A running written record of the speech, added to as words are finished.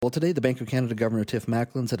Well, today, the Bank of Canada Governor Tiff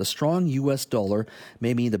Macklem said a strong U.S. dollar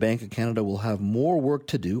may mean the Bank of Canada will have more work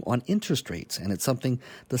to do on interest rates, and it's something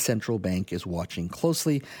the central bank is watching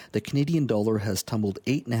closely. The Canadian dollar has tumbled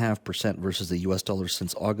 8.5% versus the U.S. dollar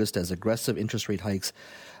since August as aggressive interest rate hikes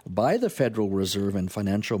by the Federal Reserve and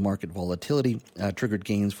financial market volatility triggered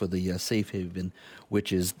gains for the safe haven,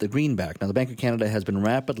 which is the greenback. Now, the Bank of Canada has been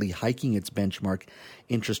rapidly hiking its benchmark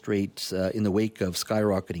interest rates in the wake of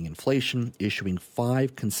skyrocketing inflation, issuing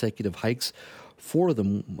 5 consecutive hikes. 4 of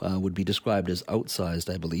them would be described as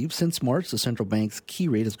outsized, I believe. Since March, the central bank's key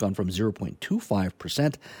rate has gone from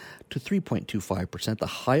 0.25% to 3.25%, the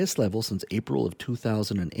highest level since April of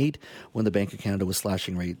 2008, when the Bank of Canada was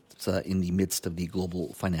slashing rates in the midst of the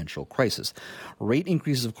global financial crisis. Rate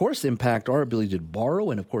increases, of course, impact our ability to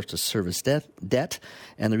borrow and, of course, to service debt,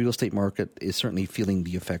 and the real estate market is certainly feeling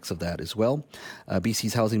the effects of that as well.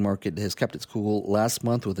 BC's housing market has kept its cool last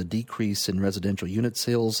month with a decrease in residential unit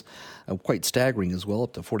sales, quite staggering as well,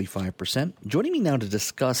 up to 45%. Joining me now to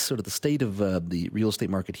discuss sort of the state of the real estate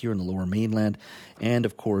market here in the Lower Mainland and,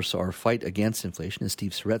 of course, our fight against inflation is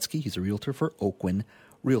Steve Saretsky. He's a realtor for Oakwyn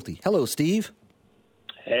Realty. Hello, Steve.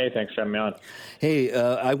 Hey, thanks for having me on. Hey,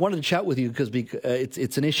 I wanted to chat with you because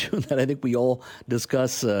it's an issue that I think we all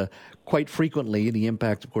discuss quite frequently, the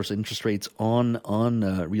impact, of course, of interest rates on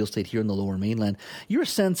real estate here in the Lower Mainland. Your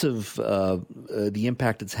sense of the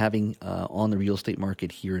impact it's having on the real estate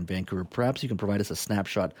market here in Vancouver, perhaps you can provide us a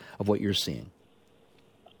snapshot of what you're seeing.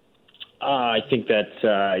 I think that,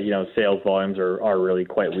 sales volumes are really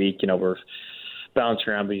quite weak. We're bouncing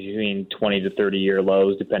around between 20 to 30-year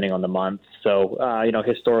lows, depending on the month. So,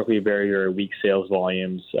 historically very, very weak sales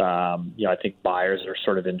volumes. I think buyers are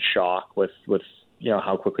sort of in shock with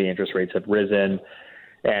how quickly interest rates have risen.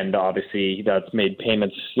 And obviously that's made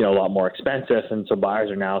payments, a lot more expensive. And so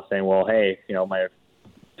buyers are now saying, well, hey, my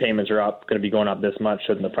payments are going to be going up this much.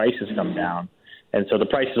 Shouldn't the prices come down? And so the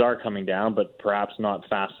prices are coming down, but perhaps not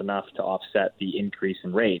fast enough to offset the increase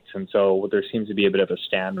in rates. And so there seems to be a bit of a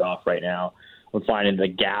standoff right now. We're finding the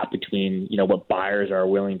gap between, what buyers are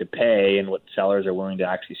willing to pay and what sellers are willing to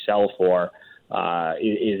actually sell for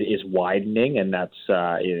is widening, and that's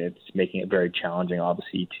it's making it very challenging,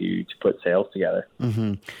 obviously, to put sales together.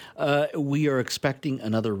 Mm-hmm. We are expecting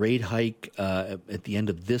another rate hike at the end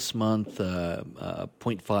of this month,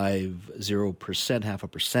 0.50%,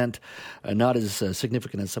 0.5%. Not as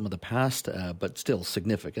significant as some of the past, but still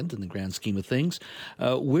significant in the grand scheme of things.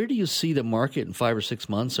 Where do you see the market in 5 or 6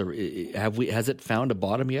 months? Or has it found a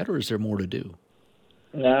bottom yet, or is there more to do?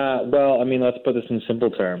 Let's put this in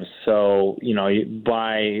simple terms. So,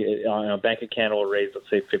 Bank of Canada will raise, let's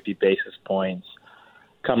say, 50 basis points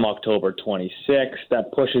come October 26th.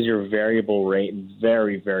 That pushes your variable rate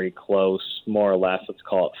very, very close, more or less, let's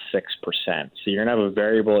call it 6%. So you're going to have a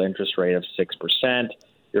variable interest rate of 6%.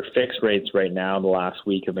 Your fixed rates right now in the last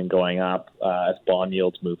week have been going up as bond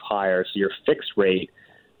yields move higher. So your fixed rate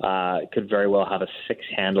could very well have a 6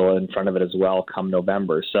 handle in front of it as well come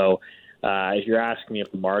November. So if you're asking me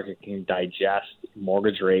if the market can digest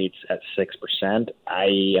mortgage rates at 6%,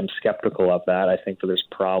 I am skeptical of that. I think that there's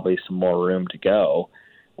probably some more room to go.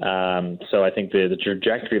 So I think the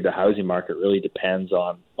trajectory of the housing market really depends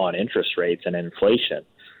on interest rates and inflation.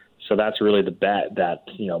 So that's really the bet that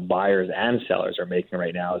buyers and sellers are making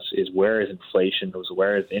right now is where is inflation,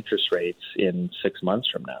 where is interest rates in 6 months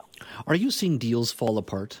from now. Are you seeing deals fall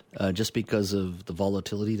apart just because of the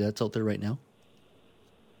volatility that's out there right now?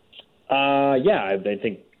 I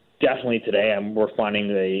think definitely today we're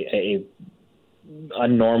finding a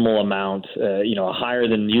normal amount, a higher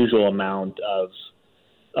than usual amount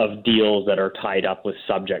of deals that are tied up with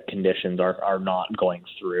subject conditions are not going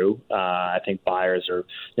through. I think buyers are,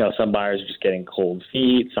 some buyers are just getting cold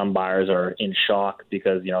feet. Some buyers are in shock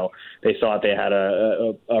because, they thought they had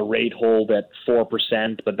a rate hold at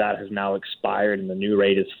 4%, but that has now expired and the new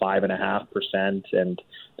rate is 5.5%, and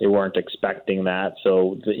they weren't expecting that.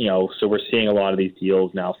 So, so we're seeing a lot of these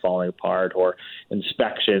deals now falling apart, or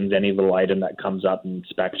inspections, any little item that comes up in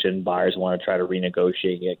inspection, buyers want to try to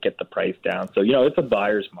renegotiate it, get the price down. So, it's a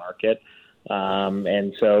buyer's market.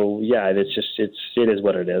 And so, it is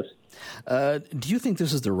what it is. Do you think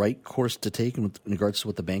this is the right course to take in regards to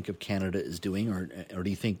what the Bank of Canada is doing, or do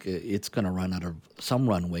you think it's going to run out of some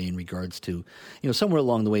runway in regards to, somewhere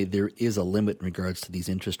along the way there is a limit in regards to these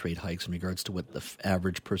interest rate hikes, in regards to what the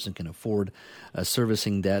average person can afford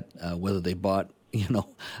servicing debt, whether they bought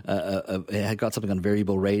had got something on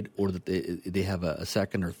variable rate, or that they have a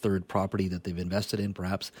second or third property that they've invested in,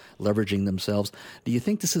 perhaps leveraging themselves. Do you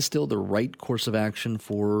think this is still the right course of action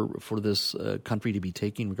for this country to be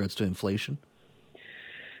taking in regards to inflation?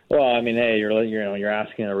 Well, I mean, hey, you're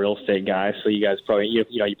asking a real estate guy, so you guys probably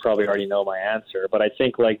you probably already know my answer. But I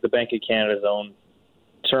think like the Bank of Canada's own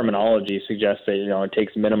terminology suggests that it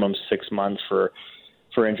takes minimum 6 months for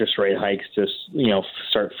interest rate hikes to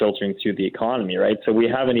start filtering through the economy, right? So we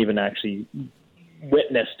haven't even actually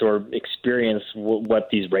witnessed or experienced what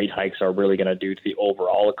these rate hikes are really going to do to the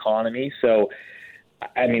overall economy. So,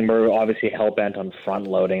 I mean, we're obviously hell bent on front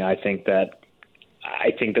loading. I think that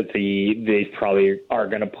they probably are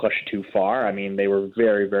going to push too far. I mean, they were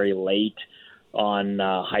very, very late on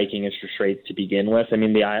hiking interest rates to begin with. I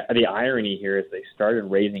mean, the irony here is they started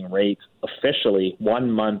raising rates officially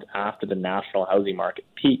 1 month after the national housing market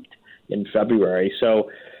peaked in February.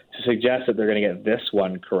 So to suggest that they're going to get this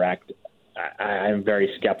one correct, I'm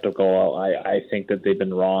very skeptical. I think that they've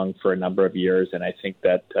been wrong for a number of years, and I think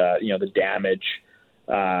that the damage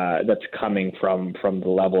that's coming from the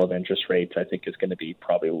level of interest rates, I think, is going to be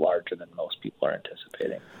probably larger than most people are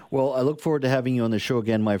anticipating. Well, I look forward to having you on the show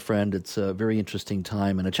again, my friend. It's a very interesting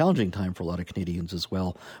time and a challenging time for a lot of Canadians as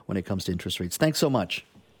well when it comes to interest rates. Thanks so much.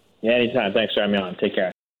 Yeah, anytime. Thanks for having me on. Take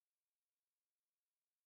care.